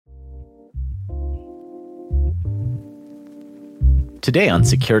Today on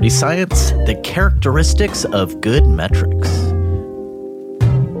Security Science, the characteristics of good metrics.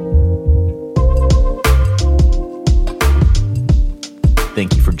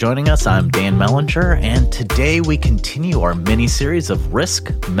 Thank you for joining us. I'm Dan Mellinger, and today we continue our mini-series of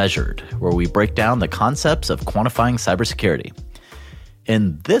Risk Measured, where we break down the concepts of quantifying cybersecurity.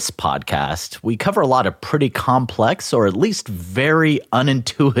 In this podcast, we cover a lot of pretty complex or at least very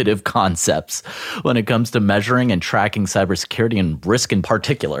unintuitive concepts when it comes to measuring and tracking cybersecurity and risk in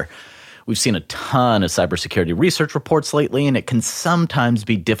particular. We've seen a ton of cybersecurity research reports lately, and it can sometimes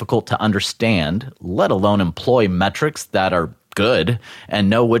be difficult to understand, let alone employ metrics that are good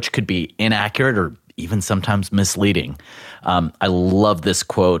and know which could be inaccurate or even sometimes misleading. I love this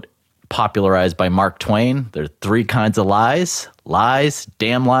quote popularized by Mark Twain. There are three kinds of lies: lies,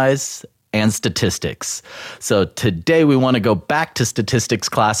 damn lies, and statistics. So today we want to go back to statistics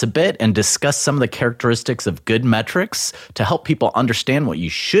class a bit and discuss some of the characteristics of good metrics to help people understand what you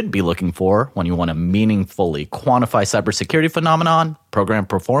should be looking for when you want to meaningfully quantify cybersecurity phenomenon, program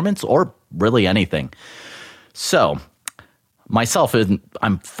performance, or really anything. So myself,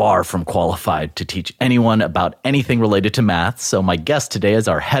 I'm far from qualified to teach anyone about anything related to math, so my guest today is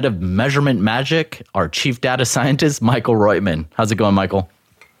our head of measurement magic, our chief data scientist, Michael Roitman. How's it going, Michael?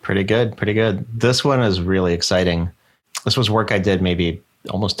 Pretty good, pretty good. This one is really exciting. This was work I did maybe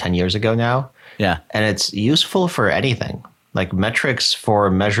almost 10 years ago now. Yeah. And it's useful for anything, like metrics for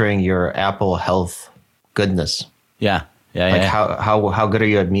measuring your Apple health goodness. Yeah. How good are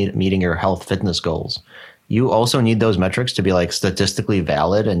you at meeting your health fitness goals? You also need those metrics to be like statistically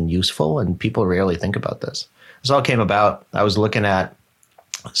valid and useful, and people rarely think about this. This all came about. I was looking at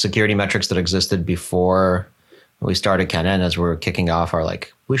security metrics that existed before we started Canon, as we're kicking off our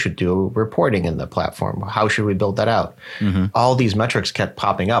we should do reporting in the platform. How should we build that out? Mm-hmm. All these metrics kept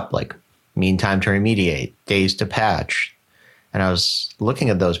popping up, like mean time to remediate, days to patch. And I was looking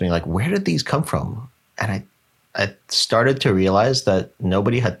at those being like, where did these come from? And I started to realize that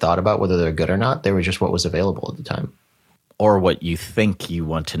nobody had thought about whether they're good or not. They were just what was available at the time. Or what you think you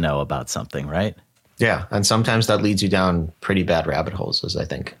want to know about something, right? Yeah. And sometimes that leads you down pretty bad rabbit holes, as I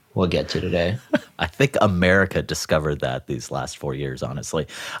think we'll get to today. I think America discovered that these last 4 years, honestly,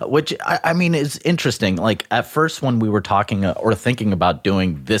 which I mean is interesting. Like at first when we were talking or thinking about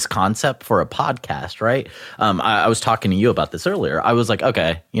doing this concept for a podcast, right? I was talking to you about this earlier. I was like,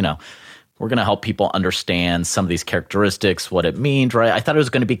 okay, we're going to help people understand some of these characteristics, what it means, right? I thought it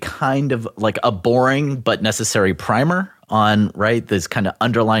was going to be kind of like a boring but necessary primer on, right, this kind of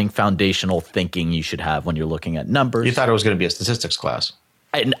underlying foundational thinking you should have when you're looking at numbers. You thought it was going to be a statistics class.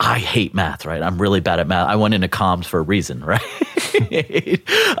 And I hate math, right? I'm really bad at math. I went into comms for a reason, right?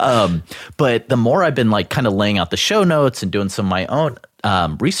 But the more I've been kind of laying out the show notes and doing some of my own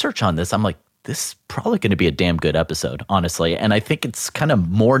research on this, I'm like, this is probably going to be a damn good episode, honestly. And I think it's kind of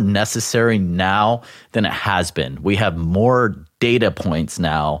more necessary now than it has been. We have more data points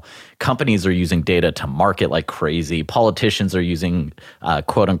now. Companies are using data to market like crazy. Politicians are using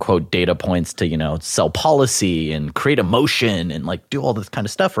quote unquote data points to, sell policy and create emotion and do all this kind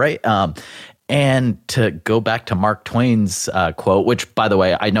of stuff, right? And to go back to Mark Twain's quote, which, by the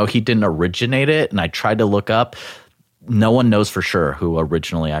way, I know he didn't originate it, and I tried to look up. No one knows for sure who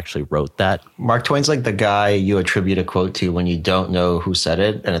originally actually wrote that. Mark Twain's like the guy you attribute a quote to when you don't know who said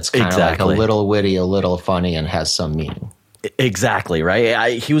it, and it's kind of like a little witty, a little funny, and has some meaning. Exactly,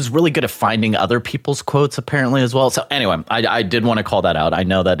 right? He was really good at finding other people's quotes, apparently, as well. So anyway, I did want to call that out. I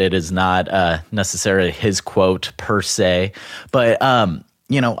know that it is not necessarily his quote per se, but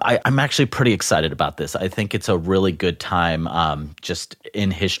I'm actually pretty excited about this. I think it's a really good time just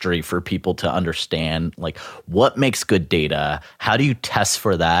in history for people to understand what makes good data, how do you test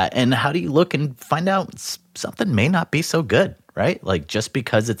for that, and how do you look and find out something may not be so good, right? Just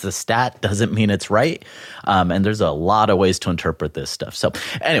because it's a stat doesn't mean it's right. And there's a lot of ways to interpret this stuff. So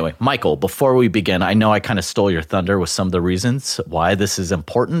anyway, Michael, before we begin, I know I kind of stole your thunder with some of the reasons why this is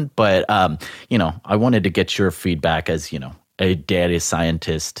important, but I wanted to get your feedback as, a data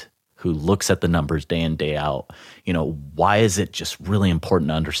scientist who looks at the numbers day in, day out. Why is it just really important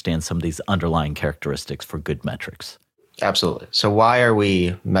to understand some of these underlying characteristics for good metrics? Absolutely. So why are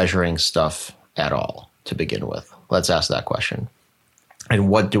we measuring stuff at all to begin with? Let's ask that question. And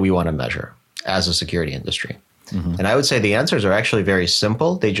what do we want to measure as a security industry? Mm-hmm. And I would say the answers are actually very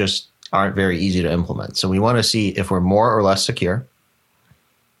simple. They just aren't very easy to implement. So we want to see if we're more or less secure.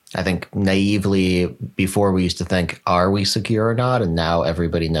 I think naively before we used to think, are we secure or not? And now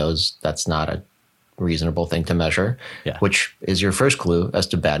everybody knows that's not a reasonable thing to measure, which is your first clue as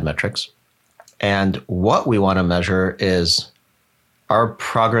to bad metrics. And what we want to measure is our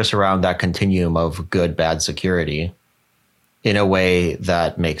progress around that continuum of good, bad security in a way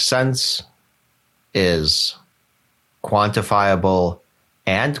that makes sense, is quantifiable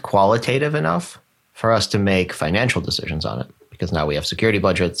and qualitative enough for us to make financial decisions on it. Because now we have security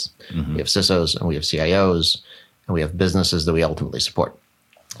budgets, we have CISOs, and we have CIOs, and we have businesses that we ultimately support.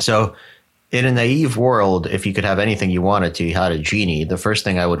 So in a naive world, if you could have anything you wanted to, you had a genie, the first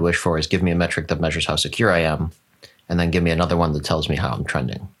thing I would wish for is give me a metric that measures how secure I am, and then give me another one that tells me how I'm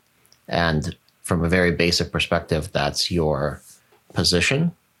trending. And from a very basic perspective, that's your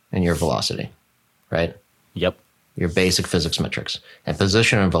position and your velocity, right? Yep. Your basic physics metrics. And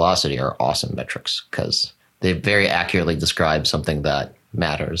position and velocity are awesome metrics because they very accurately describe something that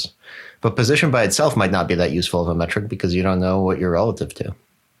matters. But position by itself might not be that useful of a metric because you don't know what you're relative to.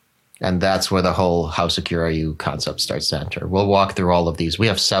 And that's where the whole how secure are you concept starts to enter. We'll walk through all of these. We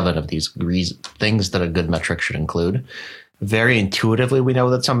have 7 of these things that a good metric should include. Very intuitively, we know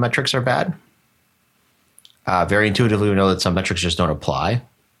that some metrics are bad. Very intuitively, we know that some metrics just don't apply.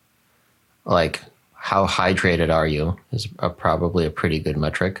 Like, how hydrated are you is probably a pretty good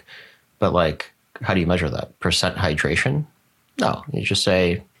metric. But like, how do you measure that? Percent hydration? No, you just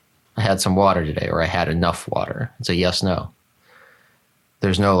say, I had some water today, or I had enough water. It's a yes, no.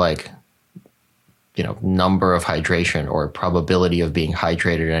 There's no like, number of hydration or probability of being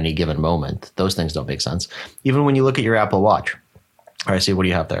hydrated at any given moment. Those things don't make sense. Even when you look at your Apple Watch. All right, see, what do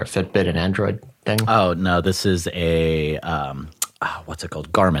you have there? Fitbit and Android thing? Oh, no, this is a, what's it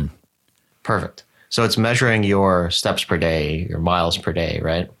called? Garmin. Perfect. So it's measuring your steps per day, your miles per day,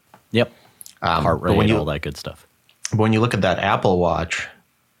 right? Yep. Heart rate, all that good stuff. But when you look at that Apple Watch,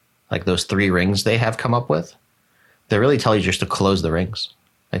 like those 3 rings they have come up with, they really tell you just to close the rings.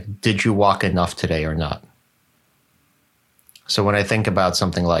 Like, did you walk enough today or not? So when I think about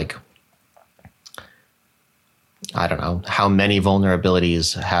something like, I don't know, how many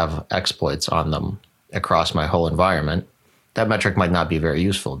vulnerabilities have exploits on them across my whole environment, that metric might not be very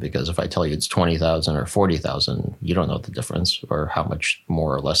useful because if I tell you it's 20,000 or 40,000, you don't know the difference or how much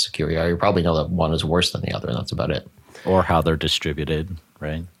more or less secure you are. You probably know that one is worse than the other, and that's about it. Or how they're distributed,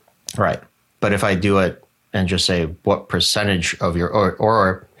 right? Right. But if I do it and just say what percentage of your,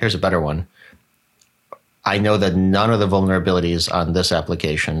 or here's a better one. I know that none of the vulnerabilities on this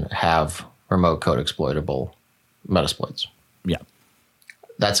application have remote code exploitable Metasploits. Yeah.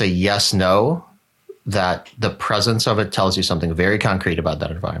 That's a yes, no, that the presence of it tells you something very concrete about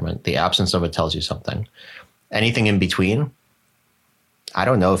that environment. The absence of it tells you something. Anything in between, I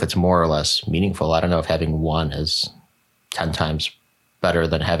don't know if it's more or less meaningful. I don't know if having 1 is 10 times better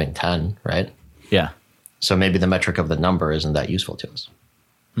than having 10, right? Yeah. So maybe the metric of the number isn't that useful to us.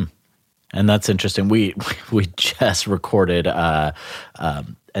 And that's interesting. We just recorded an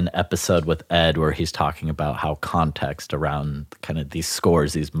episode with Ed where he's talking about how context around kind of these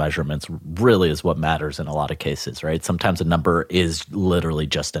scores, these measurements, really is what matters in a lot of cases, right? Sometimes a number is literally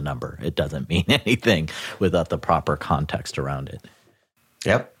just a number. It doesn't mean anything without the proper context around it.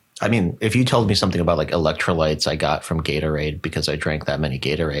 Yep. I mean, if you told me something about like electrolytes I got from Gatorade because I drank that many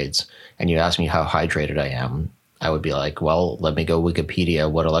Gatorades, and you asked me how hydrated I am, I would be like, well, let me go Wikipedia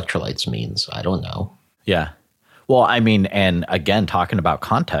what electrolytes means. I don't know. Yeah. Well, I mean, and again, talking about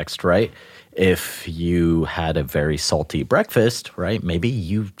context, right? If you had a very salty breakfast, right, maybe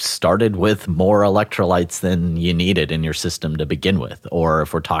you started with more electrolytes than you needed in your system to begin with. Or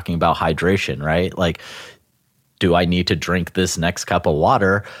if we're talking about hydration, right? Like, do I need to drink this next cup of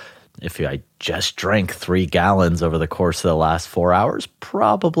water? If I just drank 3 gallons over the course of the last 4 hours,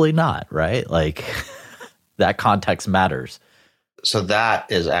 probably not, right? Like, that context matters. So that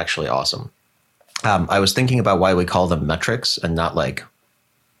is actually awesome. I was thinking about why we call them metrics and not like,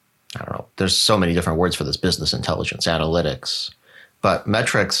 I don't know, there's so many different words for this: business intelligence, analytics. But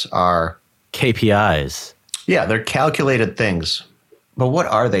metrics are KPIs. Yeah, they're calculated things. But what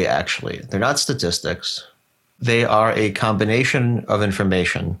are they actually? They're not statistics. They are a combination of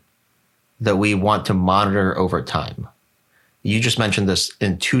information that we want to monitor over time. You just mentioned this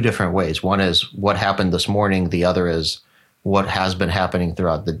in 2 different ways. One is what happened this morning. The other is what has been happening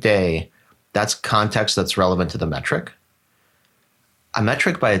throughout the day. That's context that's relevant to the metric. A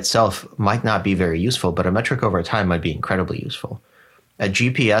metric by itself might not be very useful, but a metric over time might be incredibly useful. A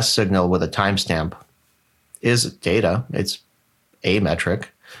GPS signal with a timestamp is data. It's a metric.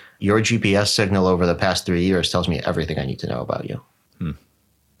 Your GPS signal over the past 3 years tells me everything I need to know about you.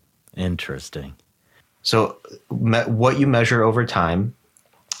 Interesting. So what you measure over time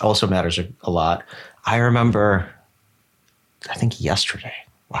also matters a lot. I remember, I think yesterday,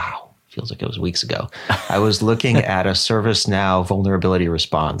 wow, feels like it was weeks ago, I was looking at a ServiceNow vulnerability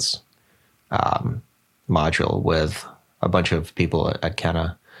response module with a bunch of people at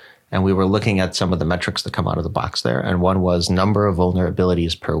Kenna. and we were looking at some of the metrics that come out of the box there. And one was number of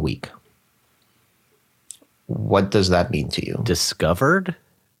vulnerabilities per week. What does that mean to you? Discovered?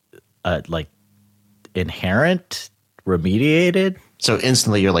 Like inherent? Remediated? So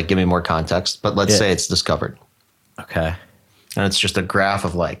instantly you're like, give me more context, but let's say it's discovered. Okay. And it's just a graph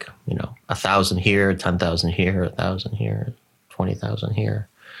of like, 1,000 here, 10,000 here, 1,000 here, 20,000 here.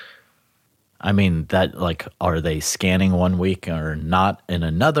 I mean, that like, are they scanning one week or not in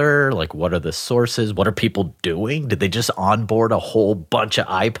another? Like, what are the sources? What are people doing? Did they just onboard a whole bunch of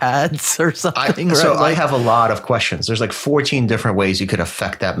iPads or something? I have a lot of questions. There's like 14 different ways you could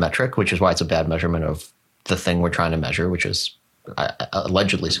affect that metric, which is why it's a bad measurement of the thing we're trying to measure, which is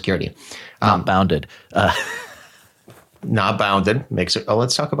allegedly security. Not bounded. Not bounded makes it. Oh,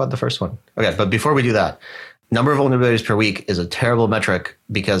 let's talk about the first one. Okay, but before we do that, number of vulnerabilities per week is a terrible metric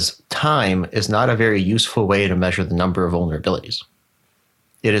because time is not a very useful way to measure the number of vulnerabilities.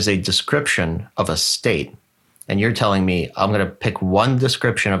 It is a description of a state. And you're telling me I'm going to pick one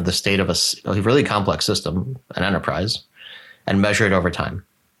description of the state of a really complex system, an enterprise, and measure it over time.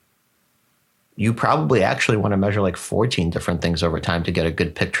 You probably actually want to measure like 14 different things over time to get a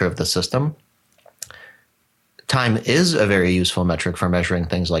good picture of the system. Time is a very useful metric for measuring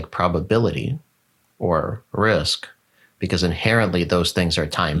things like probability or risk, because inherently those things are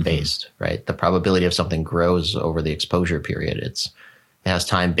time-based, right? The probability of something grows over the exposure period. It has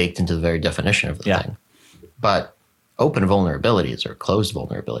time baked into the very definition of the thing. But open vulnerabilities or closed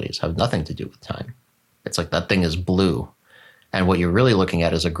vulnerabilities have nothing to do with time. It's like that thing is blue. And what you're really looking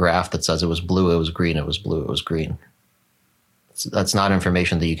at is a graph that says it was blue, it was green, it was blue, it was green. That's not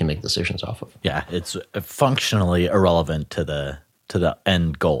information that you can make decisions off of. Yeah, it's functionally irrelevant to the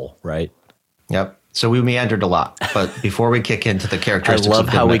end goal, right? Yep. So we meandered a lot, but before we kick into the characteristics, I love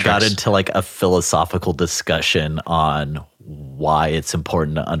how metrics, we got into like a philosophical discussion on why it's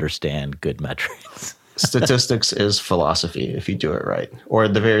important to understand good metrics. Statistics is philosophy if you do it right, or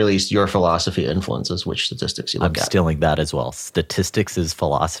at the very least, your philosophy influences which statistics you look at. I'm stealing that as well. Statistics is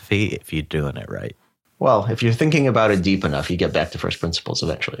philosophy if you're doing it right. Well, if you're thinking about it deep enough, you get back to first principles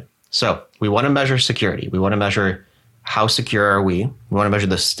eventually. So we want to measure security. We want to measure how secure are we. We want to measure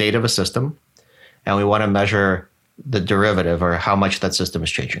the state of a system. And we want to measure the derivative or how much that system is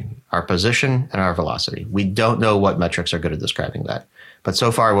changing, our position and our velocity. We don't know what metrics are good at describing that. But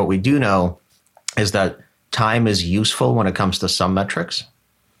so far, what we do know is that time is useful when it comes to some metrics.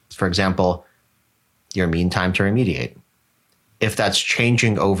 For example, your mean time to remediate. If that's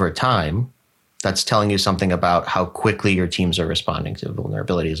changing over time, that's telling you something about how quickly your teams are responding to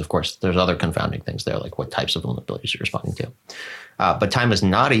vulnerabilities. Of course, there's other confounding things there, like what types of vulnerabilities you're responding to. But time is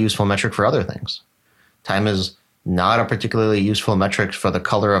not a useful metric for other things. Time is not a particularly useful metric for the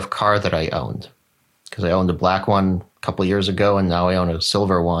color of car that I owned, because I owned a black one a couple of years ago, and now I own a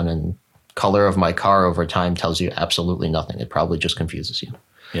silver one, and color of my car over time tells you absolutely nothing. It probably just confuses you.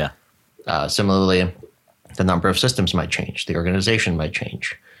 Yeah. Similarly, the number of systems might change. The organization might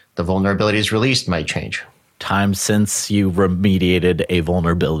change. The vulnerabilities released might change. Time since you remediated a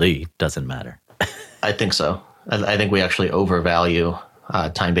vulnerability doesn't matter. I think so. I think we actually overvalue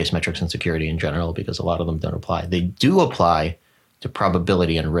time-based metrics in security in general because a lot of them don't apply. They do apply to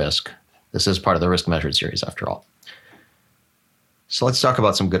probability and risk. This is part of the risk measured series after all. So let's talk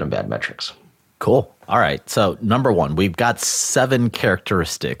about some good and bad metrics. Cool. All right. So number one, we've got 7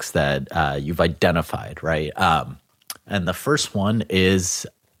 characteristics that you've identified, right? And the first one is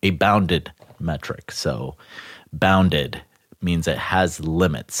a bounded metric. So bounded means it has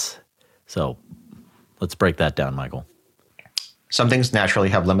limits. So let's break that down, Michael. Some things naturally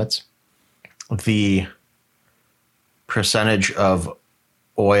have limits. The percentage of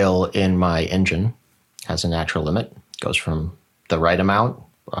oil in my engine has a natural limit. It goes from the right amount,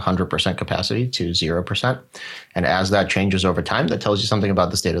 100% capacity, to 0%. And as that changes over time, that tells you something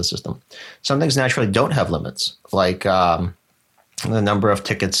about the state of the system. Some things naturally don't have limits, like the number of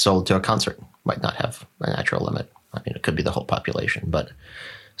tickets sold to a concert might not have a natural limit. I mean, it could be the whole population, but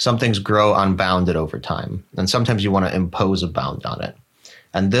some things grow unbounded over time. And sometimes you want to impose a bound on it.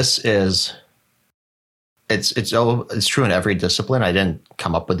 And this is, it's true in every discipline. I didn't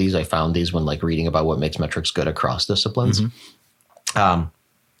come up with these. I found these when like reading about what makes metrics good across disciplines. Mm-hmm.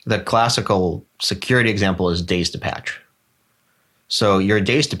 The classical security example is days to patch. So your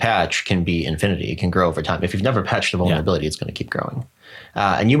days to patch can be infinity. It can grow over time. If you've never patched a vulnerability, it's going to keep growing.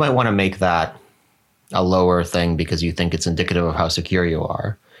 And you might want to make that a lower thing because you think it's indicative of how secure you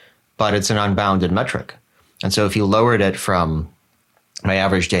are, but it's an unbounded metric. And so if you lowered it from, my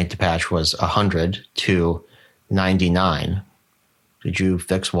average day to patch was 100 to 99, did you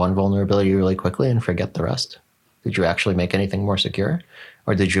fix one vulnerability really quickly and forget the rest? Did you actually make anything more secure?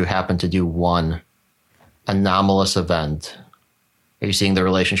 Or did you happen to do one anomalous event? Are you seeing the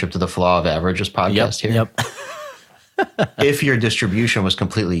relationship to the Flaw of Averages podcast here? Yep. If your distribution was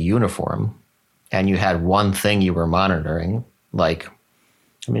completely uniform and you had one thing you were monitoring, like,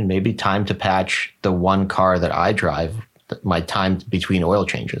 I mean, maybe time to patch the one car that I drive, my time between oil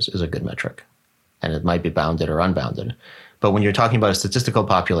changes is a good metric. And it might be bounded or unbounded. But when you're talking about a statistical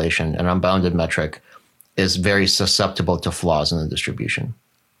population, an unbounded metric is very susceptible to flaws in the distribution.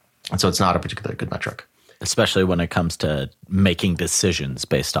 And so it's not a particularly good metric. Especially when it comes to making decisions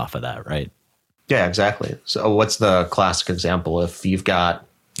based off of that, right? Yeah, exactly. So what's the classic example? If you've got,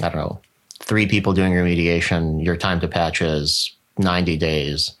 I don't know, 3 people doing remediation, your time to patch is 90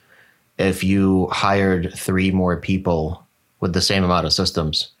 days. If you hired 3 more people with the same amount of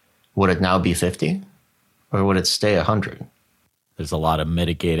systems, would it now be 50 or would it stay 100? There's a lot of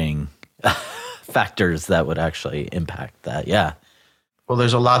mitigating factors that would actually impact that. Yeah. Well,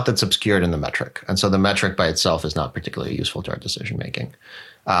 there's a lot that's obscured in the metric. And so the metric by itself is not particularly useful to our decision making.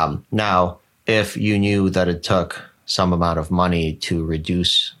 Now, if you knew that it took some amount of money to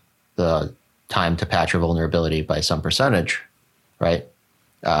reduce the time to patch a vulnerability by some percentage, right?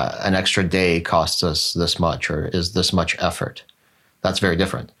 An extra day costs us this much or is this much effort. That's very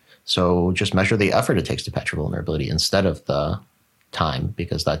different. So just measure the effort it takes to patch a vulnerability instead of the time,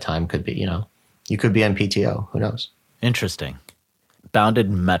 because that time could be, you could be NPTO. Who knows? Interesting. Bounded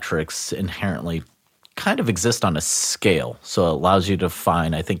metrics inherently kind of exist on a scale. So it allows you to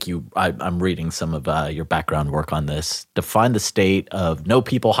find, I'm reading some of your background work on this, define the state of no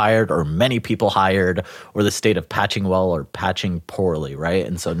people hired or many people hired, or the state of patching well or patching poorly, right?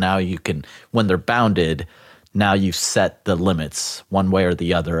 And so now you can, when they're bounded, now you set the limits one way or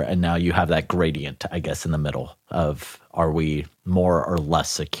the other, and now you have that gradient, I guess, in the middle of, are we more or less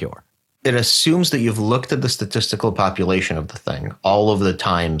secure? It assumes that you've looked at the statistical population of the thing all of the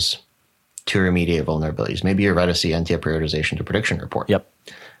times to remediate vulnerabilities. Maybe you read a Scientia prioritization to prediction report. Yep.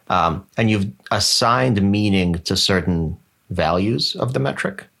 And you've assigned meaning to certain values of the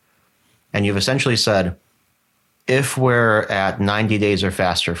metric. And you've essentially said, if we're at 90 days or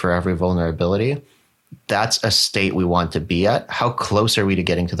faster for every vulnerability, that's a state we want to be at. How close are we to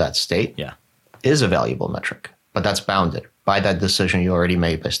getting to that state? Yeah. Is a valuable metric, but that's bounded by that decision you already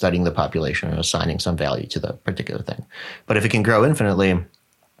made by studying the population and assigning some value to the particular thing. But if it can grow infinitely,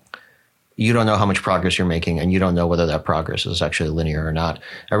 you don't know how much progress you're making, and you don't know whether that progress is actually linear or not.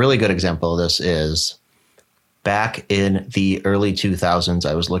 A really good example of this is back in the early 2000s,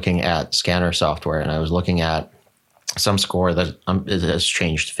 I was looking at scanner software, and I was looking at some score that it has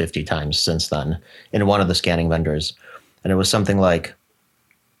changed 50 times since then in one of the scanning vendors. And it was something like,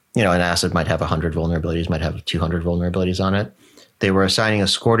 an asset might have 100 vulnerabilities, might have 200 vulnerabilities on it. They were assigning a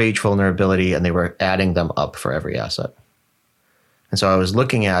score to each vulnerability, and they were adding them up for every asset. And so I was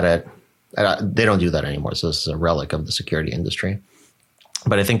looking at it. They don't do that anymore, so this is a relic of the security industry.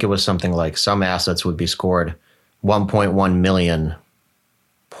 But I think it was something like some assets would be scored 1.1 million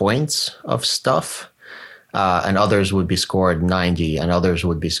points of stuff, and others would be scored 90, and others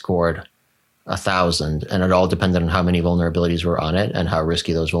would be scored 1,000, and it all depended on how many vulnerabilities were on it and how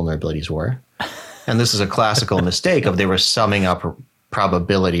risky those vulnerabilities were. And this is a classical mistake of they were summing up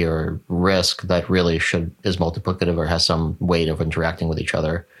probability or risk that really is multiplicative or has some weight of interacting with each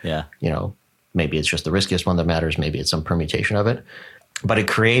other. Yeah. Maybe it's just the riskiest one that matters. Maybe it's some permutation of it. But it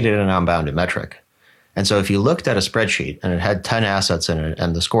created an unbounded metric. And so if you looked at a spreadsheet and it had 10 assets in it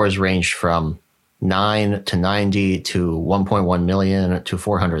and the scores ranged from 9 to 90 to 1.1 million to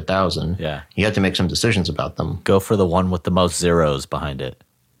 400,000, yeah, you had to make some decisions about them. Go for the one with the most zeros behind it.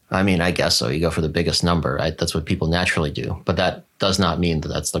 I mean, I guess so. You go for the biggest number, right? That's what people naturally do. But that does not mean that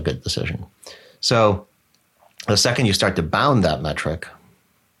that's the good decision. So the second you start to bound that metric,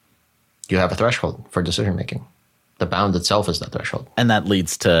 you have a threshold for decision making. The bound itself is that threshold. And that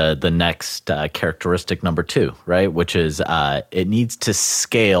leads to the next characteristic number 2, right? Which is it needs to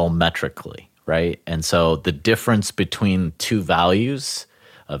scale metrically, right? And so the difference between 2 values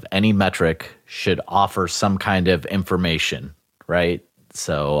of any metric should offer some kind of information, right?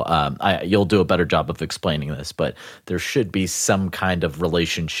 So you'll do a better job of explaining this, but there should be some kind of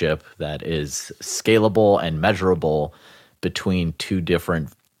relationship that is scalable and measurable between 2 different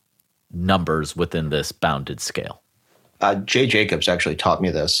numbers within this bounded scale. Jay Jacobs actually taught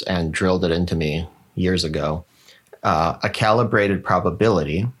me this and drilled it into me years ago. A calibrated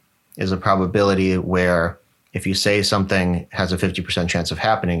probability is a probability where if you say something has a 50% chance of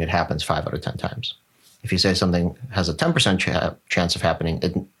happening, it happens 5 out of 10 times. If you say something has a 10% chance of happening,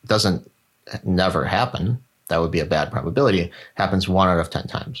 it doesn't never happen. That would be a bad probability. It happens 1 out of 10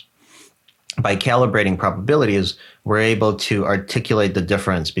 times. by calibrating probabilities, we're able to articulate the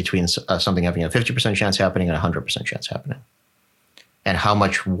difference between something having a 50% chance happening and a 100% chance happening. And how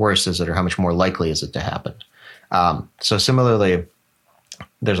much worse is it, or how much more likely is it to happen? So similarly,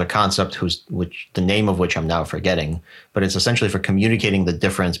 there's a concept which the name of which I'm now forgetting, but it's essentially for communicating the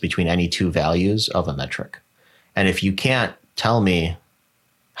difference between any two values of a metric. And if you can't tell me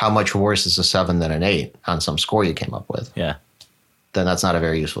how much worse is a 7 than an 8 on some score you came up with, Yeah. then that's not a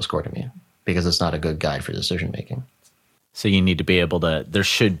very useful score to me, because it's not a good guide for decision making. So you need to be able to, there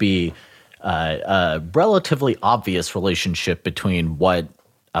should be a relatively obvious relationship between what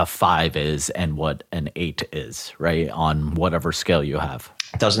a 5 is and what an 8 is, right? On whatever scale you have.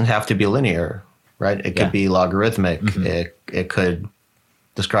 It doesn't have to be linear, right? It could be logarithmic. It could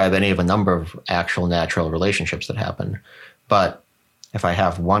describe any of a number of actual natural relationships that happen. But if I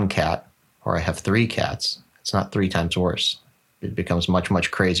have one cat or I have 3 cats, it's not 3 times worse. It becomes much,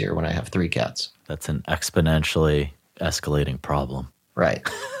 much crazier when I have 3 cats. That's an exponentially escalating problem. Right.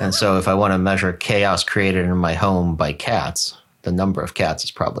 And so if I want to measure chaos created in my home by cats, the number of cats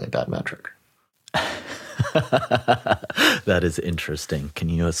is probably a bad metric. That is interesting. Can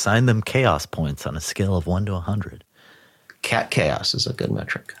you assign them chaos points on a scale of 1 to 100? Cat chaos is a good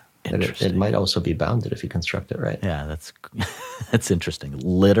metric. It might also be bounded if you construct it right. Yeah, that's interesting.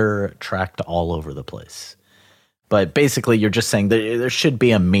 Litter tracked all over the place. But basically, you're just saying that there should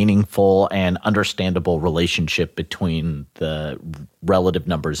be a meaningful and understandable relationship between the relative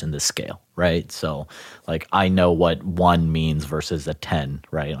numbers in the scale, right? So, like, I know what 1 means versus a 10,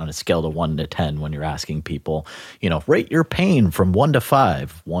 right? On a scale of 1 to 10, when you're asking people, rate your pain from 1 to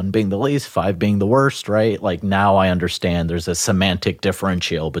 5, 1 being the least, 5 being the worst, right? Like, now I understand there's a semantic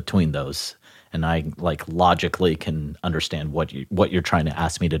differential between those. And I, logically can understand what you're trying to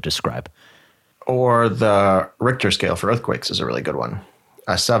ask me to describe. Or the Richter scale for earthquakes is a really good one.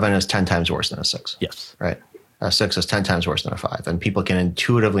 A 7 is 10 times worse than a 6. Yes. Right. A 6 is 10 times worse than a 5. And people can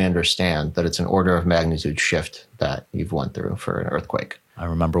intuitively understand that it's an order of magnitude shift that you've went through for an earthquake. I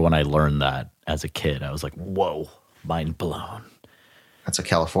remember when I learned that as a kid, I was like, whoa, mind blown. That's a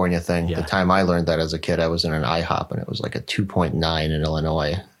California thing. Yeah. The time I learned that as a kid, I was in an IHOP and it was like a 2.9 in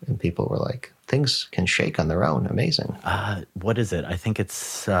Illinois. And people were like, things can shake on their own. Amazing. What is it? I think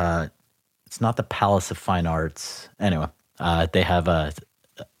it's not the Palace of Fine Arts. Anyway, they have a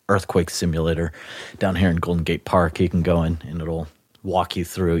earthquake simulator down here in Golden Gate Park. You can go in and it'll walk you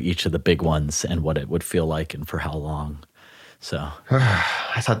through each of the big ones and what it would feel like and for how long. So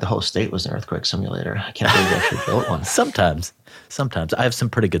I thought the whole state was an earthquake simulator. I can't believe they actually built one. Sometimes I have some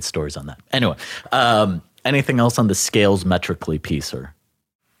pretty good stories on that. Anyway, anything else on the scales metrically piece?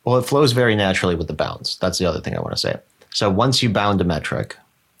 Well, it flows very naturally with the bounds. That's the other thing I want to say. So once you bound a metric,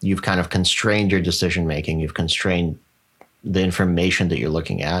 you've kind of constrained your decision making. You've constrained the information that you're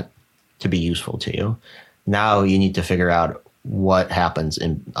looking at to be useful to you. Now you need to figure out what happens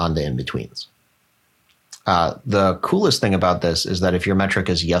on the in-betweens. The coolest thing about this is that if your metric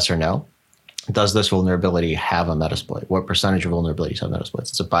is yes or no, does this vulnerability have a metasploit? What percentage of vulnerabilities have metasploits?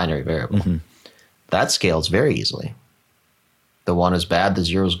 It's a binary variable. Mm-hmm. That scales very easily. The 1 is bad, the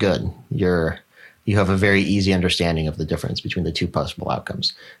 0 is good. You have a very easy understanding of the difference between the 2 possible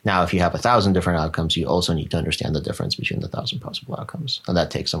outcomes. Now, if you have 1,000 different outcomes, you also need to understand the difference between the 1,000 possible outcomes. And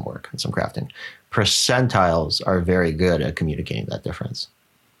that takes some work and some crafting. Percentiles are very good at communicating that difference.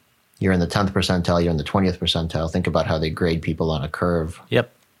 You're in the 10th percentile, you're in the 20th percentile. Think about how they grade people on a curve.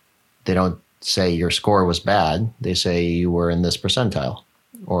 Yep. They don't say your score was bad. They say you were in this percentile.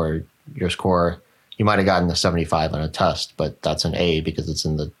 Or your score, you might have gotten a 75 on a test, but that's an A because it's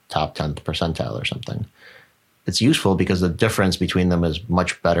in the top 10th percentile or something. It's useful because the difference between them is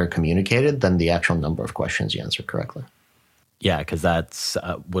much better communicated than the actual number of questions you answer correctly. Yeah, because that's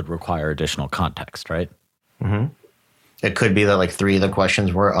would require additional context, right? Mm-hmm. It could be that like 3 of the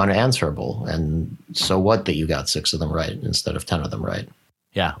questions were unanswerable, and so what that you got 6 of them right instead of 10 of them right.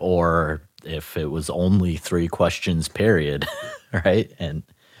 Yeah, or if it was only 3 questions, period, right? And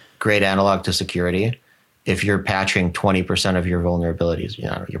great analog to security. If you're patching 20% of your vulnerabilities,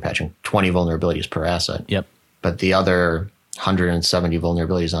 you're patching 20 vulnerabilities per asset. Yep. But the other 170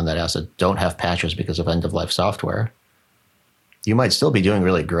 vulnerabilities on that asset don't have patches because of end-of-life software. You might still be doing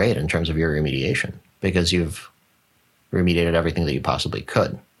really great in terms of your remediation because you've remediated everything that you possibly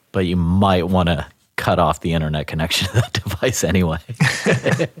could. But you might want to cut off the internet connection to that device anyway.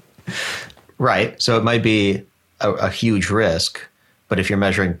 Right. So it might be a huge risk. But if you're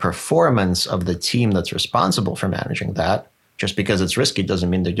measuring performance of the team that's responsible for managing that, just because it's risky doesn't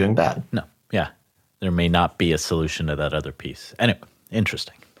mean they're doing bad. No. Yeah. There may not be a solution to that other piece. Anyway,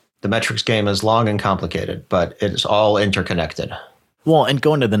 interesting. The metrics game is long and complicated, but it's all interconnected. Well, and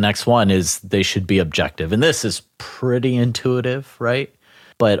going to the next one is they should be objective. And this is pretty intuitive, right?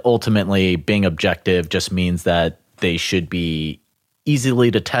 But ultimately, being objective just means that they should be easily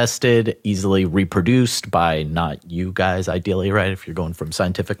tested, easily reproduced by not you guys, ideally, right? If you're going from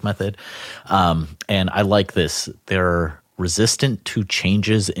scientific method. And I like this. They're resistant to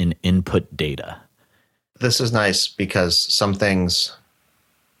changes in input data. This is nice because some things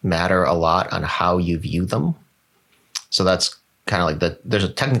matter a lot on how you view them. So that's kind of like there's a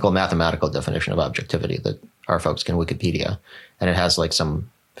technical mathematical definition of objectivity that our folks can Wikipedia, and it has like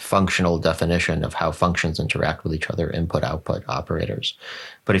some functional definition of how functions interact with each other, input, output, operators.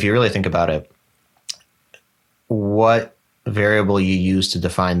 But if you really think about it, what variable you use to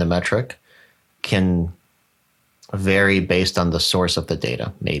define the metric can vary based on the source of the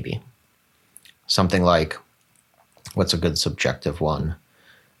data, maybe. Something like, what's a good subjective one?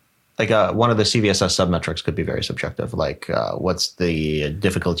 Like one of the CVSS submetrics could be very subjective, like what's the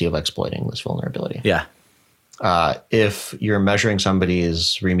difficulty of exploiting this vulnerability? Yeah. If you're measuring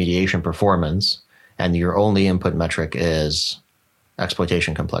somebody's remediation performance and your only input metric is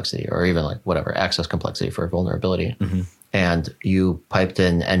exploitation complexity or even like whatever, access complexity for a vulnerability, and you piped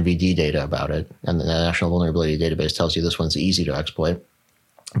in NVD data about it, and the National Vulnerability Database tells you this one's easy to exploit,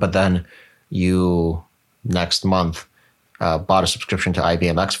 but then you next month bought a subscription to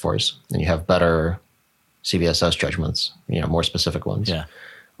IBM X-Force and you have better CVSS judgments, more specific ones. Yeah.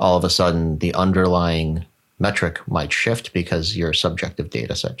 All of a sudden, the underlying metric might shift because your subjective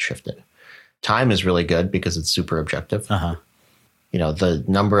data set shifted. Time is really good because it's super objective. The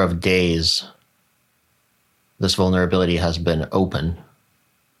number of days this vulnerability has been open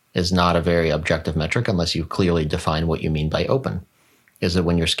is not a very objective metric unless you clearly define what you mean by open. Is it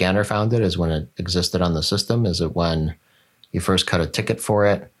when your scanner found it? Is it when it existed on the system? Is it when you first cut a ticket for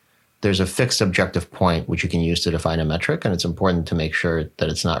it? There's a fixed objective point which you can use to define a metric, and it's important to make sure that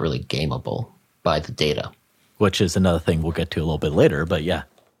it's not really gameable by the data. Which is another thing we'll get to a little bit later, but yeah.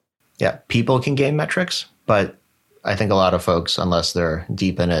 Yeah, people can game metrics, but I think a lot of folks, unless they're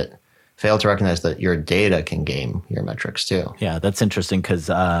deep in it, fail to recognize that your data can game your metrics too. Yeah, that's interesting because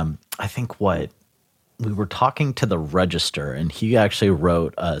I think we were talking to the Register, and he actually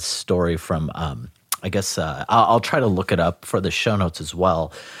wrote a story from, I'll try to look it up for the show notes as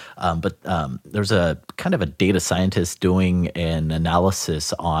well. But there's a kind of a data scientist doing an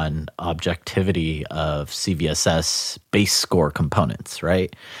analysis on objectivity of CVSS base score components,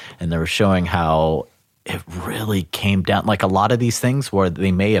 right? And they were showing how it really came down, like a lot of these things where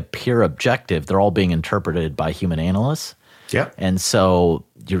they may appear objective, they're all being interpreted by human analysts. Yeah. And so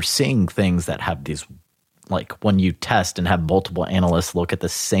you're seeing things that have these, like when you test and have multiple analysts look at the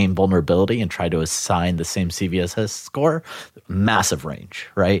same vulnerability and try to assign the same CVSS score, massive range,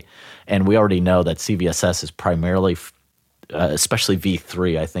 right? And we already know that CVSS is primarily, especially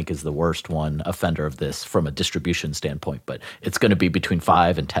V3, I think is the worst one offender of this from a distribution standpoint, but it's going to be between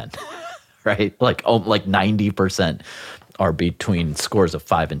 5 and 10, right? Like 90% are between scores of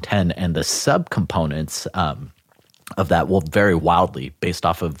 5 and 10, and the subcomponents of that will vary wildly based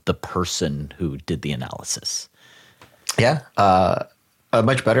off of the person who did the analysis. Yeah. A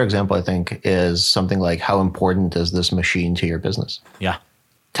much better example, I think, is something like how important is this machine to your business? Yeah.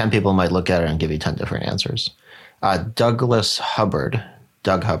 10 people might look at it and give you 10 different answers. Doug Hubbard,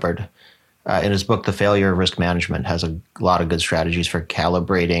 in his book, The Failure of Risk Management, has a lot of good strategies for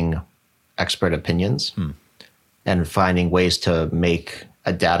calibrating expert opinions and finding ways to make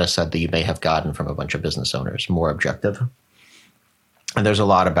a data set that you may have gotten from a bunch of business owners more objective. And there's a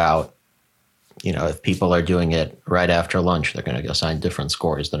lot about, if people are doing it right after lunch, they're going to assign different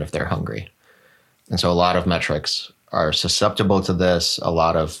scores than if they're hungry. And so a lot of metrics are susceptible to this. A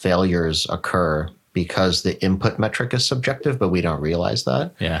lot of failures occur because the input metric is subjective, but we don't realize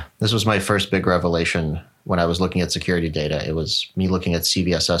that. Yeah. This was my first big revelation when I was looking at security data. It was me looking at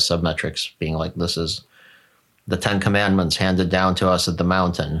CVSS submetrics, being like, this is the 10 commandments handed down to us at the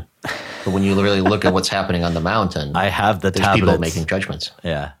mountain. But when you really look at what's happening on the mountain, I have the there's tablets. People making judgments.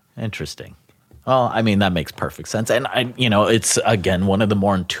 Yeah. Interesting. Well, I mean, that makes perfect sense. And it's again, one of the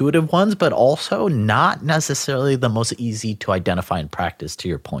more intuitive ones, but also not necessarily the most easy to identify in practice, to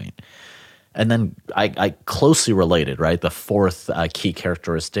your point. And then I closely related, right? The fourth key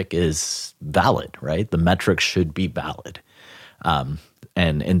characteristic is valid, right? The metric should be valid.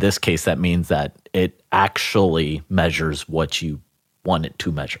 And in this case, that means that it actually measures what you want it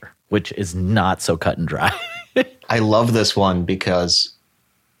to measure, which is not so cut and dry. I love this one because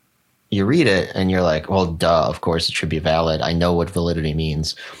you read it and you're like, well, duh, of course it should be valid. I know what validity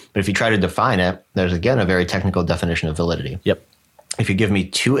means. But if you try to define it, there's, again, a very technical definition of validity. Yep. If you give me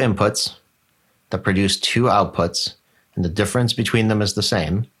two inputs that produce two outputs, and and the difference between them is the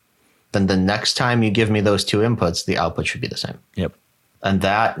same, then the next time you give me those two inputs, the output should be the same. Yep. And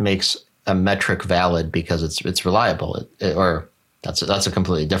that makes a metric valid because it's reliable. Or that's a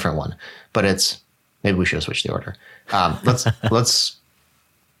completely different one. But maybe we should have switched the order. Let's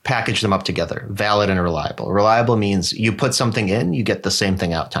package them up together. Valid and reliable. Reliable means you put something in, you get the same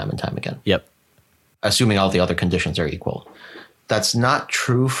thing out time and time again. Yep. Assuming all the other conditions are equal. That's not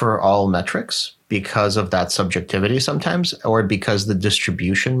true for all metrics because of that subjectivity sometimes, or because the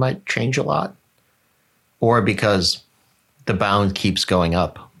distribution might change a lot, or because the bound keeps going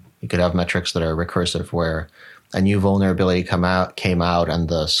up. You could have metrics that are recursive where a new vulnerability came out, and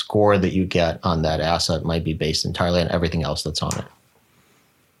the score that you get on that asset might be based entirely on everything else that's on it.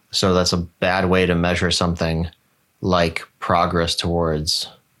 So that's a bad way to measure something like progress towards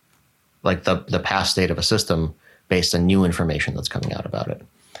like the past state of a system based on new information that's coming out about it.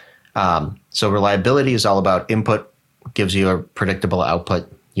 So reliability is all about input, gives you a predictable output.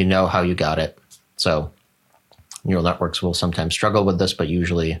 You know how you got it. So neural networks will sometimes struggle with this, but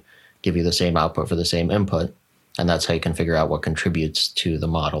usually give you the same output for the same input. And that's how you can figure out what contributes to the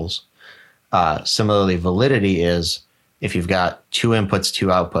models. Similarly, validity is if you've got two inputs, two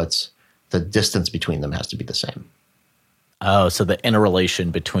outputs, the distance between them has to be the same. Oh, so the interrelation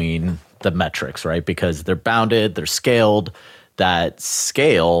between the metrics, right? Because they're bounded, they're scaled. That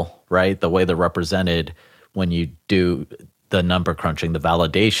scale, right, the way they're represented when you do the number crunching, the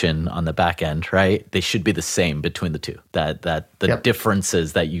validation on the back end, right? They should be the same between the two. That the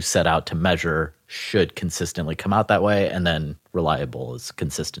differences that you set out to measure should consistently come out that way, and then reliable is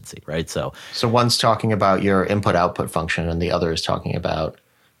consistency, right? So one's talking about your input-output function, and the other is talking about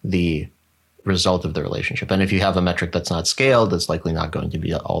the result of the relationship. And if you have a metric that's not scaled, it's likely not going to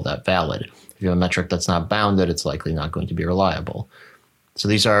be all that valid. If you have a metric that's not bounded, it's likely not going to be reliable. So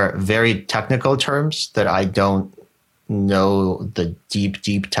these are very technical terms that I don't know the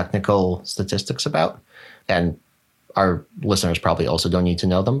deep technical statistics about. And our listeners probably also don't need to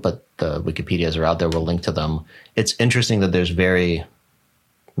know them, but the Wikipedias are out there. We'll link to them. It's interesting that there's very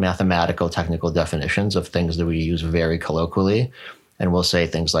mathematical, technical definitions of things that we use very colloquially. And we'll say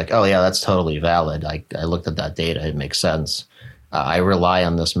things like, oh, yeah, that's totally valid. I looked at that data. It makes sense. I rely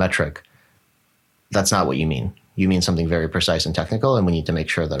on this metric. That's not what you mean. You mean something very precise and technical, and we need to make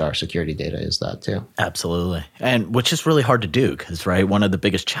sure that our security data is that too. Absolutely. And which is really hard to do because, right, one of the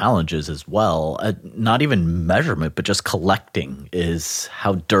biggest challenges as well, not even measurement, but just collecting is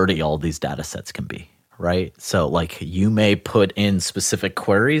how dirty all these data sets can be, right? So like you may put in specific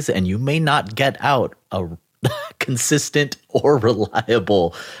queries and you may not get out a consistent or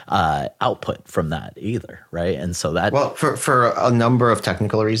reliable output from that either, right? And so that... Well, for a number of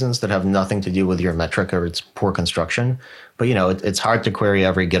technical reasons that have nothing to do with your metric or its poor construction, but it's hard to query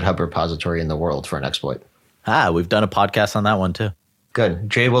every GitHub repository in the world for an exploit. We've done a podcast on that one too. Good.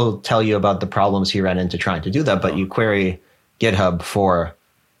 Jay will tell you about the problems he ran into trying to do that, but you query GitHub for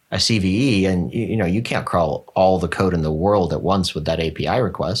a CVE and you can't crawl all the code in the world at once with that API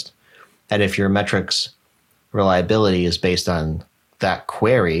request. And if your metrics reliability is based on that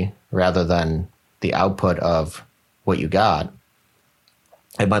query rather than the output of what you got,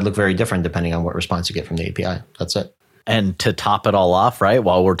 it might look very different depending on what response you get from the API. That's it. And to top it all off, right,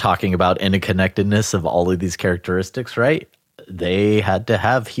 while we're talking about interconnectedness of all of these characteristics, right, they had to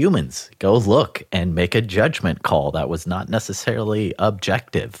have humans go look and make a judgment call that was not necessarily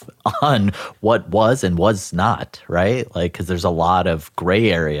objective on what was and was not, right? Like, because there's a lot of gray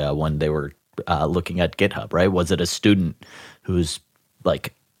area when they were looking at GitHub, right? Was it a student who's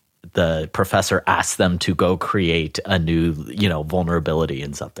like the professor asked them to go create a new, vulnerability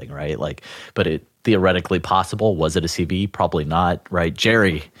in something, right? Like, but it theoretically possible. Was it a CVE? Probably not, right?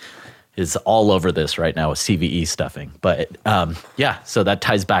 Jerry is all over this right now with CVE stuffing. But so that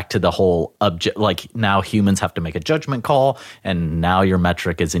ties back to the whole like now humans have to make a judgment call, and now your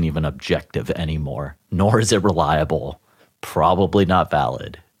metric isn't even objective anymore, nor is it reliable, probably not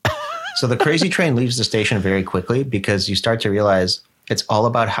valid. So the crazy train leaves the station very quickly because you start to realize it's all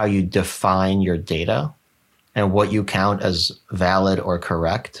about how you define your data and what you count as valid or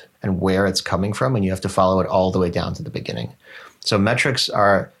correct and where it's coming from. And you have to follow it all the way down to the beginning. So metrics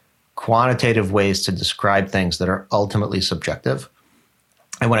are quantitative ways to describe things that are ultimately subjective.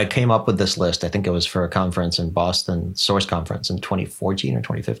 And when I came up with this list, I think it was for a conference in Boston, Source Conference in 2014 or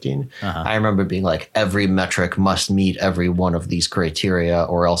 2015. I remember being like, every metric must meet every one of these criteria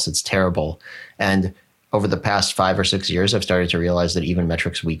or else it's terrible. And over the past 5 or 6 years, I've started to realize that even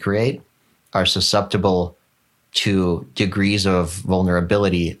metrics we create are susceptible to degrees of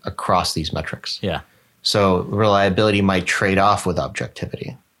vulnerability across these metrics. Yeah. So reliability might trade off with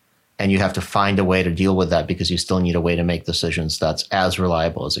objectivity. And you have to find a way to deal with that because you still need a way to make decisions that's as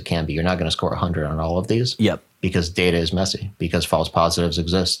reliable as it can be. You're not going to score 100 on all of these. Yep. Because data is messy, because false positives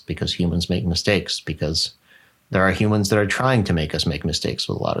exist, because humans make mistakes, because there are humans that are trying to make us make mistakes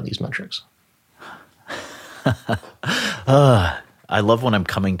with a lot of these metrics. I love when I'm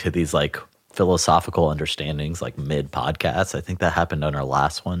coming to these like philosophical understandings like mid podcast. I think that happened on our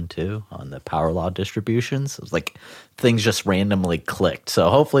last one too, on the power law distributions. It was like things just randomly clicked. So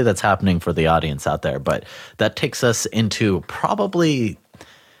hopefully that's happening for the audience out there. But that takes us into probably,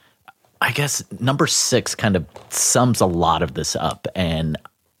 I guess, number 6 kind of sums a lot of this up. And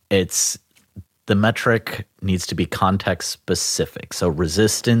it's the metric needs to be context specific. So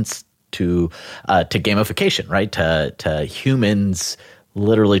resistance to gamification, right? To humans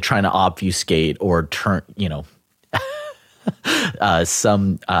literally trying to obfuscate or turn,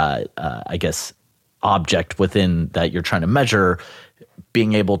 some, I guess, object within that you're trying to measure,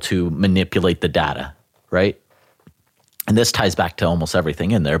 being able to manipulate the data, right? And this ties back to almost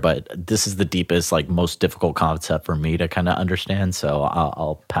everything in there, but this is the deepest, like most difficult concept for me to kind of understand. So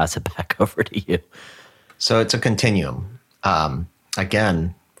I'll pass it back over to you. So it's a continuum.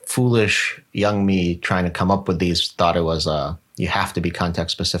 Again, foolish young me trying to come up with these thought it was you have to be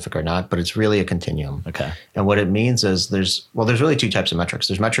context specific or not, but it's really a continuum. Okay. And what it means is there's really 2 types of metrics.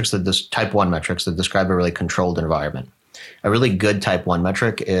 There's metrics type 1 metrics that describe a really controlled environment. A really good type 1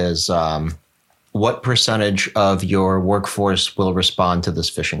 metric is what percentage of your workforce will respond to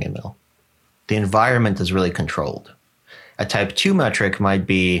this phishing email. The environment is really controlled. A type 2 metric might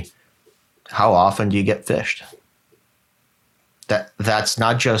be how often do you get phished? That's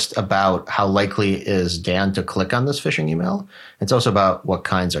not just about how likely is Dan to click on this phishing email. It's also about what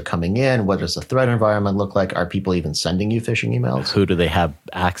kinds are coming in. What does the threat environment look like? Are people even sending you phishing emails? Who do they have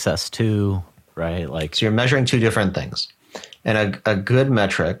access to, right? Like, so you're measuring 2 different things. And a good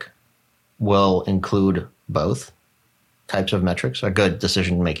metric will include both types of metrics. A good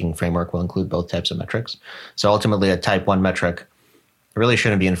decision-making framework will include both types of metrics. So ultimately, a type 1 metric really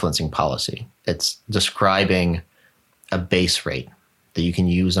shouldn't be influencing policy. It's describing a base rate that you can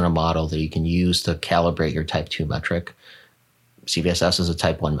use in a model that you can use to calibrate your type 2 metric. CVSS is a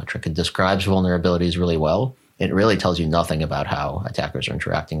type 1 metric. It describes vulnerabilities really well. It really tells you nothing about how attackers are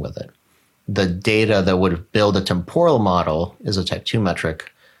interacting with it. The data that would build a temporal model is a type 2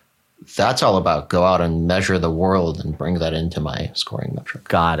 metric. That's all about go out and measure the world and bring that into my scoring metric.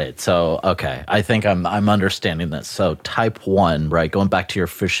 Got it. So, okay. I think I'm understanding this. So type 1, right? Going back to your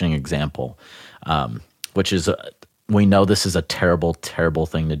phishing example, which is we know this is a terrible, terrible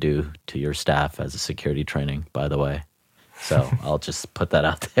thing to do to your staff as a security training, by the way. So I'll just put that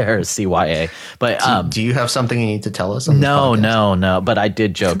out there, CYA. But do you have something you need to tell us? No. But I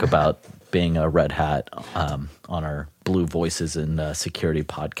did joke about being a red hat on our Blue Voices in Security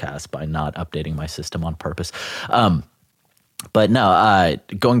podcast by not updating my system on purpose. But no,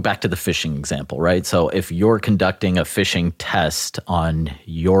 going back to the phishing example, right? So if you're conducting a phishing test on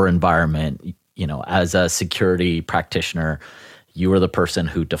your environment, as a security practitioner, you are the person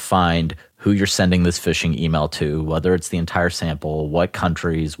who defined who you're sending this phishing email to, whether it's the entire sample, what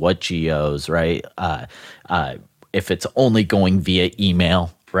countries, what geos, right? If it's only going via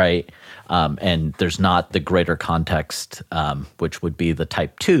email, right? And there's not the greater context, which would be the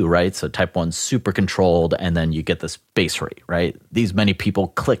type 2, right? So type 1's super controlled, and then you get this base rate, right? These many people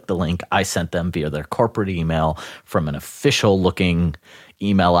click the link I sent them via their corporate email from an official looking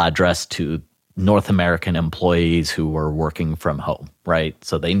email address to North American employees who were working from home, right?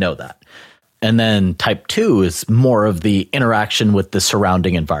 So they know that. And then type 2 is more of the interaction with the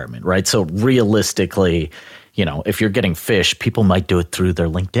surrounding environment, right? So realistically, if you're getting phished, people might do it through their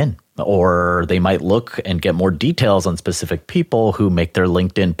LinkedIn, or they might look and get more details on specific people who make their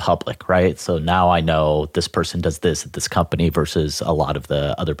LinkedIn public, right? So now I know this person does this at this company versus a lot of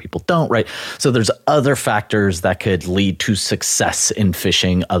the other people don't, right? So there's other factors that could lead to success in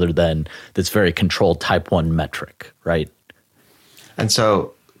phishing other than this very controlled type 1 metric, right? And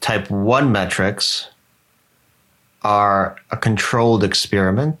so type 1 metrics are a controlled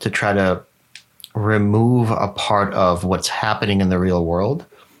experiment to try to remove a part of what's happening in the real world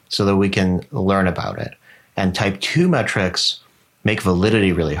so that we can learn about it. And type 2 metrics make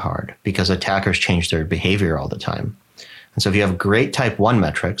validity really hard because attackers change their behavior all the time. And so if you have great type 1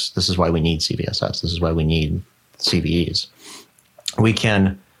 metrics, this is why we need CVSS, this is why we need CVEs, we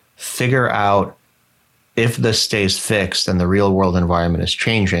can figure out if this stays fixed and the real world environment is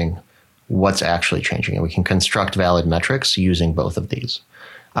changing, what's actually changing. And we can construct valid metrics using both of these.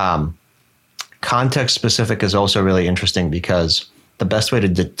 Context specific is also really interesting because the best way to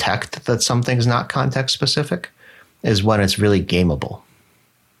detect that something's not context specific is when it's really gameable.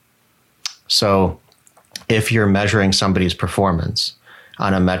 So if you're measuring somebody's performance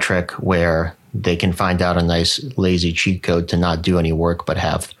on a metric where they can find out a nice lazy cheat code to not do any work but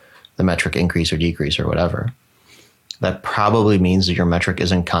have the metric increase or decrease or whatever, that probably means that your metric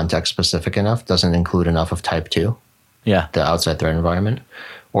isn't context specific enough, doesn't include enough of type 2, Yeah. the outside threat environment,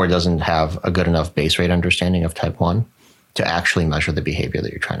 or doesn't have a good enough base rate understanding of type 1 to actually measure the behavior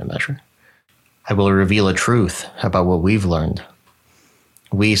that you're trying to measure. I will reveal a truth about what we've learned.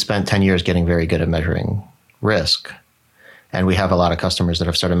 We spent 10 years getting very good at measuring risk, and we have a lot of customers that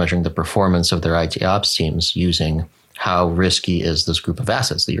have started measuring the performance of their IT ops teams using how risky is this group of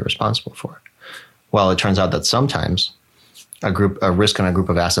assets that you're responsible for. Well, it turns out that sometimes a risk on a group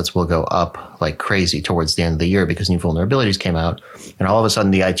of assets will go up like crazy towards the end of the year because new vulnerabilities came out, and all of a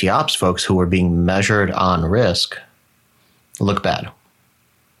sudden the IT ops folks who were being measured on risk look bad.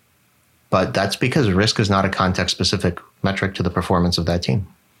 But that's because risk is not a context-specific metric to the performance of that team.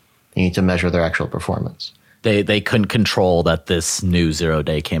 You need to measure their actual performance. They couldn't control that this new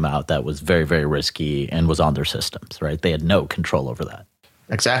 0-day came out that was very, very risky and was on their systems, right? They had no control over that.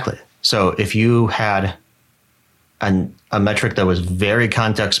 Exactly. So if you had a metric that was very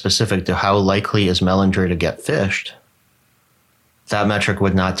context-specific to how likely is Mellinger to get phished, that metric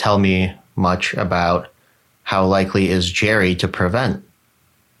would not tell me much about how likely is Jerry to prevent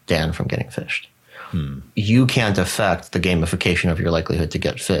Dan from getting phished. You can't affect the gamification of your likelihood to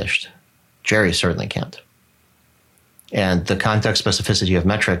get phished. Jerry certainly can't. And the context specificity of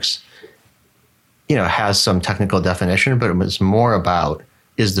metrics, has some technical definition, but it's more about,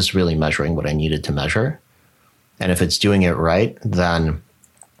 is this really measuring what I needed to measure? And if it's doing it right, then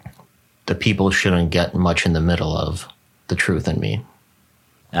the people shouldn't get much in the middle of the truth and me.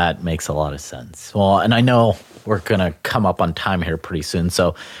 That makes a lot of sense. Well, and I know we're going to come up on time here pretty soon,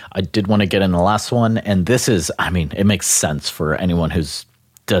 so I did want to get in the last one. And this is, it makes sense for anyone who's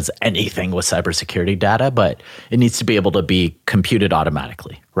does anything with cybersecurity data, but it needs to be able to be computed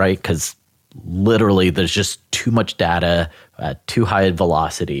automatically, right? Because literally there's just too much data at too high a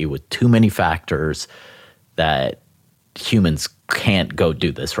velocity with too many factors that humans can't go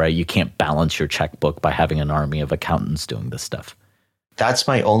do this, right? You can't balance your checkbook by having an army of accountants doing this stuff. That's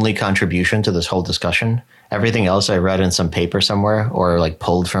my only contribution to this whole discussion. Everything else I read in some paper somewhere or like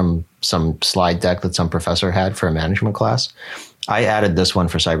pulled from some slide deck that some professor had for a management class. I added this one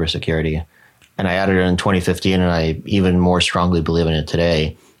for cybersecurity, and I added it in 2015, and I even more strongly believe in it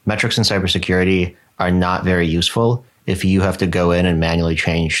today. Metrics in cybersecurity are not very useful if you have to go in and manually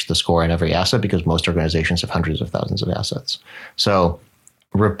change the score on every asset, because most organizations have hundreds of thousands of assets. So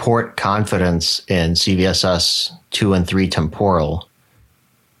report confidence in CVSS 2 and 3 temporal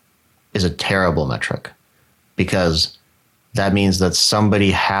is a terrible metric, because that means that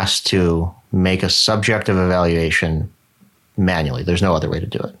somebody has to make a subjective evaluation manually. There's no other way to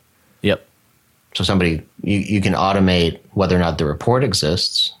do it. Yep. So you can automate whether or not the report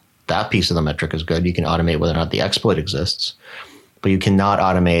exists. That piece of the metric is good. You can automate whether or not the exploit exists, but you cannot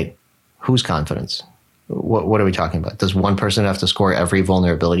automate whose confidence. What are we talking about? Does one person have to score every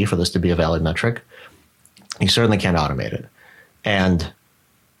vulnerability for this to be a valid metric? You certainly can't automate it. And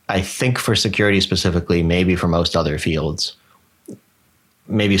I think for security specifically, maybe for most other fields,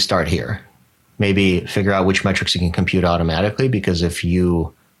 maybe start here. Maybe figure out which metrics you can compute automatically, because if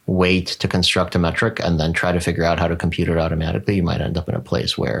you wait to construct a metric and then try to figure out how to compute it automatically, you might end up in a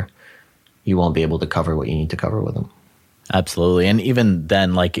place where you won't be able to cover what you need to cover with them. Absolutely. And even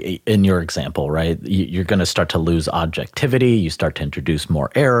then, like in your example, right, you're going to start to lose objectivity. You start to introduce more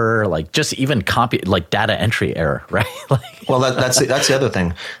error, like just even like data entry error, right? Well, that's the other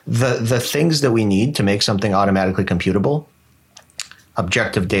thing. The things that we need to make something automatically computable: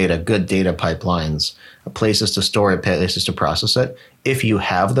 objective data, good data pipelines, places to store it, places to process it. If you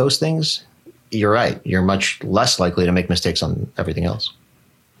have those things, you're right. You're much less likely to make mistakes on everything else.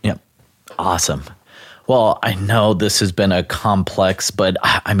 Yep. Awesome. Well, I know this has been a complex, but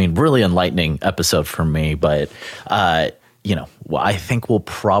really enlightening episode for me. But, I think we'll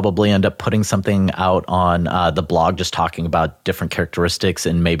probably end up putting something out on the blog just talking about different characteristics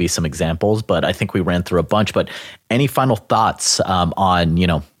and maybe some examples. But I think we ran through a bunch. But any final thoughts on,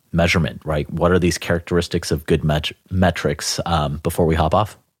 measurement, right? What are these characteristics of good metrics before we hop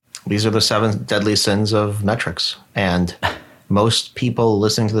off? These are the 7 deadly sins of metrics. And most people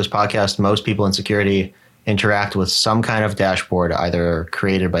listening to this podcast, most people in security interact with some kind of dashboard, either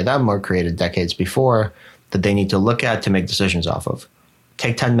created by them or created decades before, that they need to look at to make decisions off of.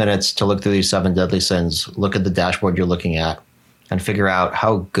 Take 10 minutes to look through these 7 deadly sins, look at the dashboard you're looking at, and figure out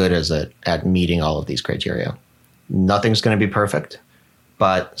how good is it at meeting all of these criteria. Nothing's going to be perfect,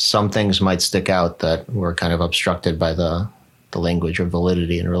 but some things might stick out that were kind of obstructed by the the language of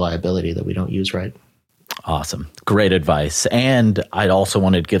validity and reliability that we don't use right. Awesome. Great advice. And I also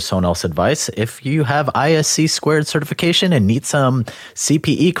wanted to give someone else advice. If you have ISC squared certification and need some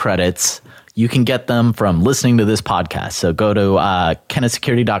CPE credits, you can get them from listening to this podcast. So go to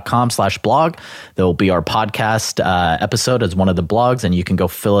kennettsecurity.com/blog. There will be our podcast episode as one of the blogs, and you can go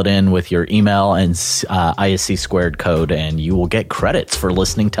fill it in with your email and ISC squared code, and you will get credits for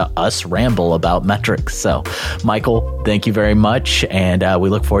listening to us ramble about metrics. So, Michael, thank you very much, and we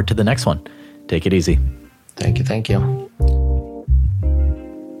look forward to the next one. Take it easy. Thank you.